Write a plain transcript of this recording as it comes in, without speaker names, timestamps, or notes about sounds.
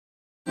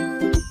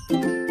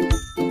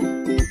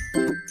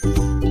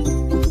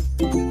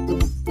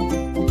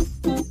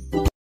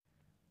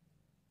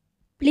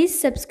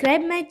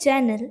subscribe my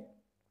channel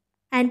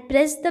and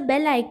press the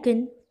bell icon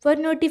for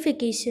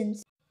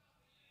notifications.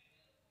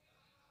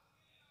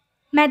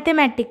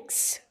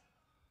 Mathematics.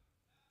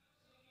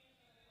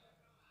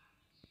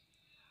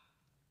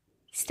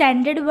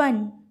 Standard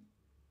 1.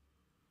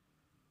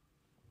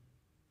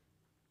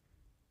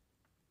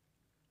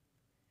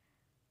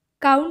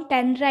 Count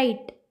and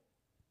write.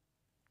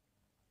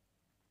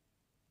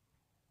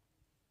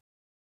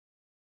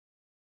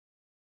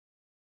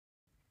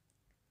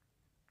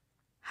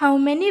 How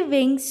many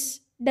wings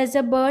does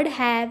a bird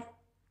have?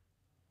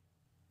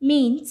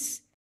 Means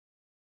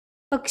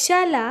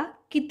पक्षाला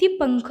किती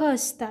पंख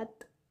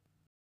असतात?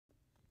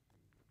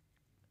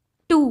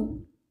 2.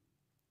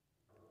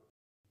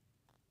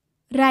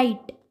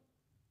 Write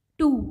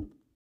 2.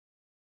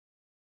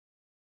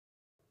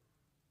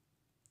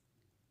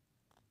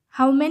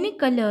 How many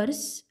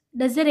colors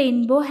does a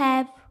rainbow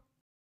have?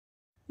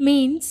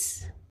 Means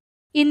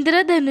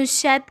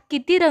इंद्रधनुष्यात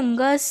किती रंग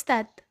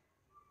असतात?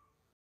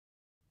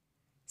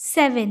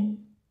 7.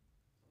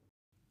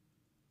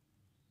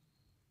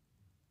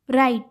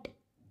 Write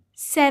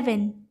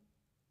 7.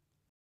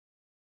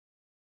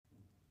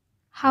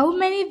 How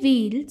many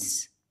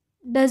wheels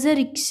does a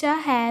rickshaw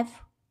have?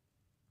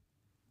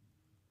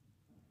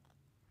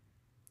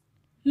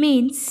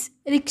 Means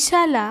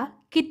रिक्षाला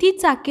किती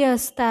चाके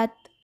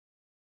असतात?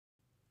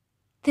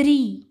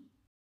 3.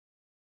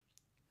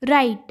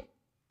 Write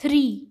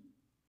 3.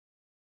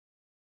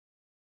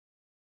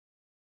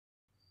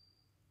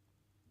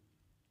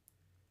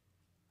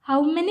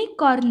 How many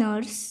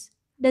corners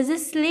does a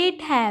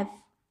slate have?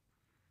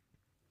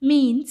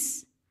 Means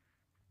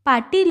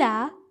पाटीला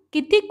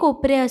किती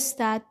कोपरे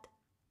असतात?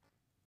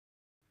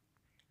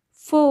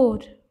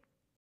 4.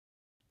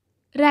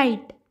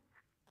 Write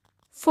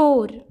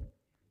 4.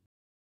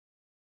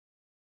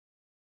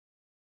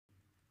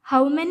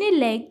 How many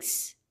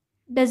legs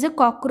does a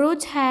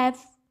cockroach have?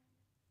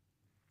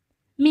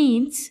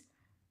 Means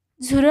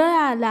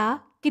झुरळाला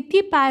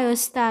किती पाय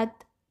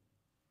असतात?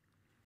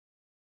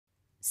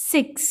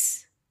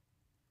 6.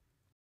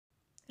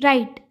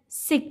 Write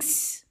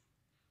 6.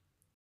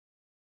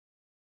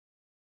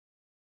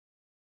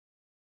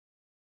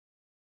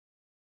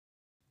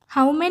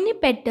 How many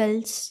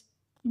petals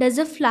does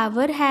a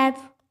flower have?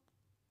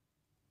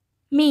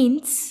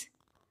 Means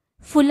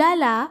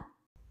फुलाला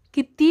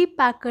किती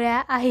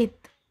पाकळ्या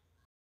आहेत?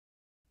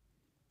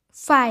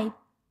 5.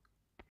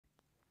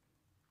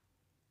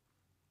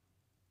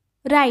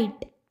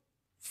 Write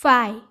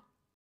 5.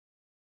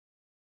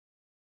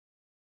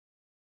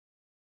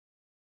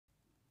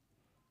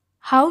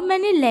 How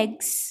many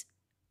legs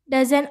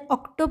does an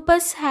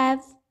octopus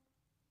have?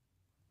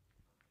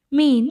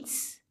 Means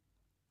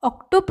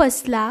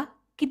ऑक्टोपसला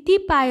किती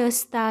पाय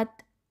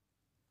असतात?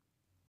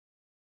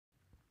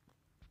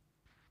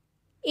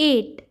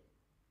 8.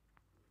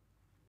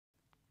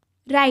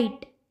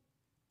 Write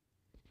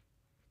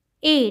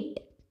 8.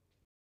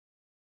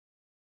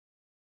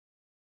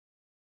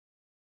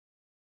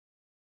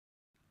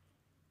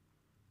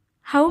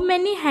 How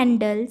many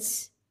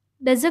handles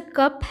does a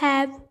cup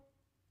have?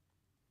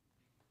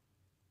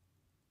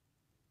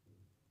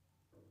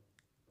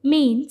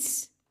 Means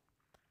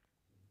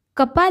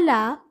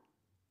कपाला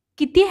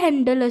किती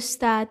handle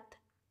असतात?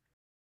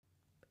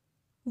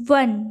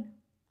 1.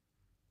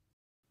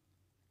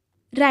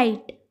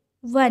 Write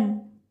 1.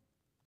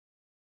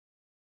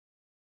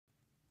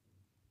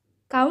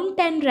 Count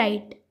and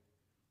write.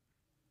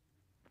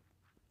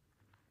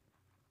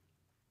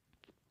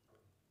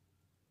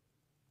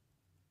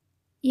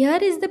 Here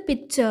is the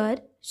picture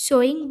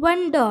showing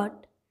one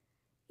dot.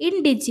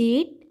 In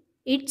digit,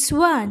 it's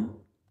 1.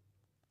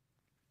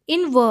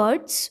 In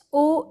words,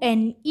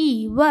 ONE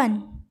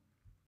 1.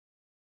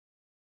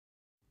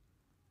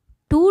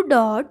 2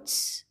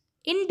 dots.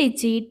 In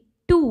digit,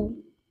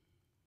 2.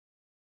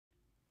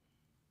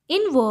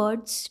 In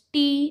words,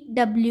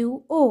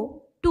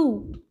 TWO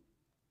 2.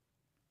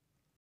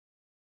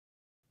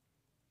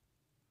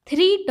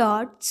 3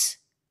 dots.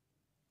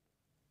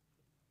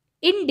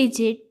 In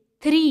digit,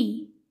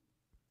 3.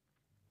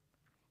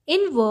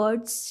 In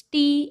words,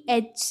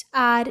 THREE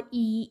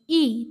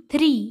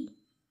 3.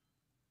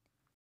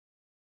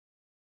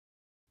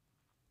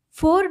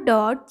 4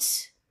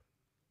 dots.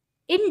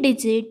 In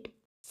digit,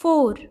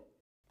 4.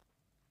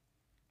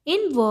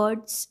 In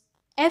words,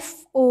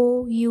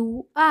 FOUR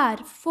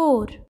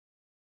 4.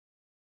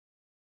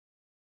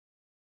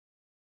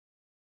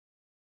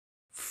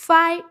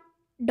 5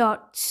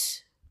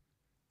 dots.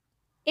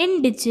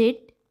 In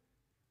digit,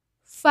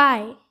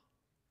 5.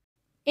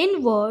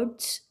 In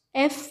words,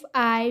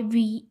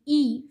 FIVE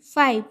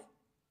 5.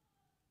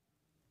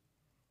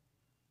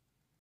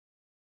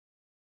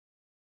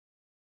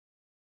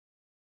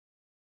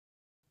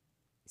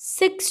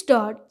 6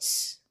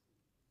 dots.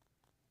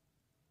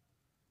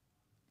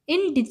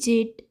 In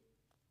digit,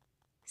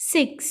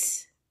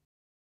 6.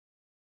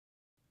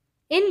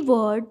 In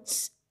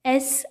words,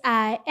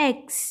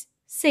 SIX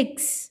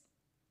 6.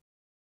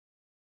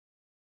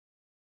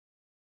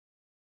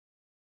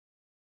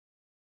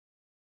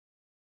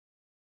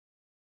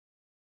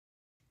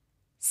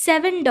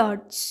 7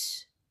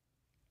 dots.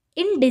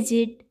 In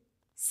digit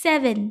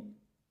 7.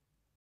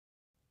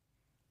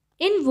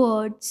 In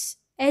words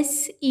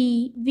Seven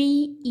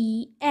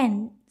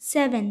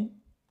 7.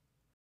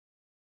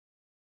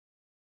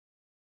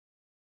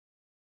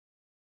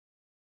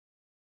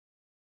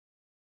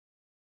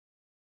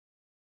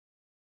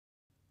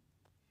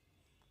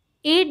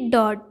 8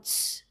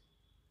 dots.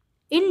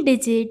 In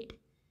digit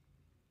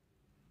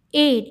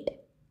 8.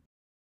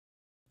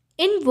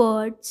 In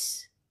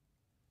words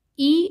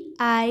Eight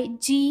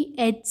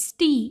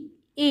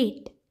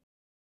 8.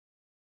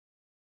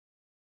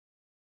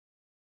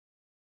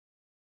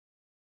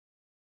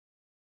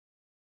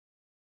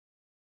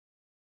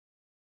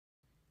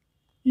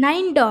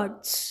 9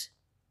 dots.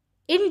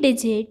 In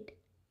digit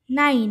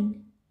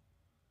 9.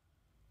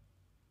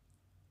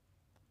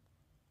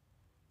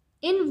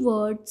 In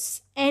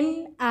words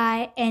Nine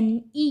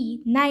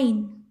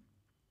 9.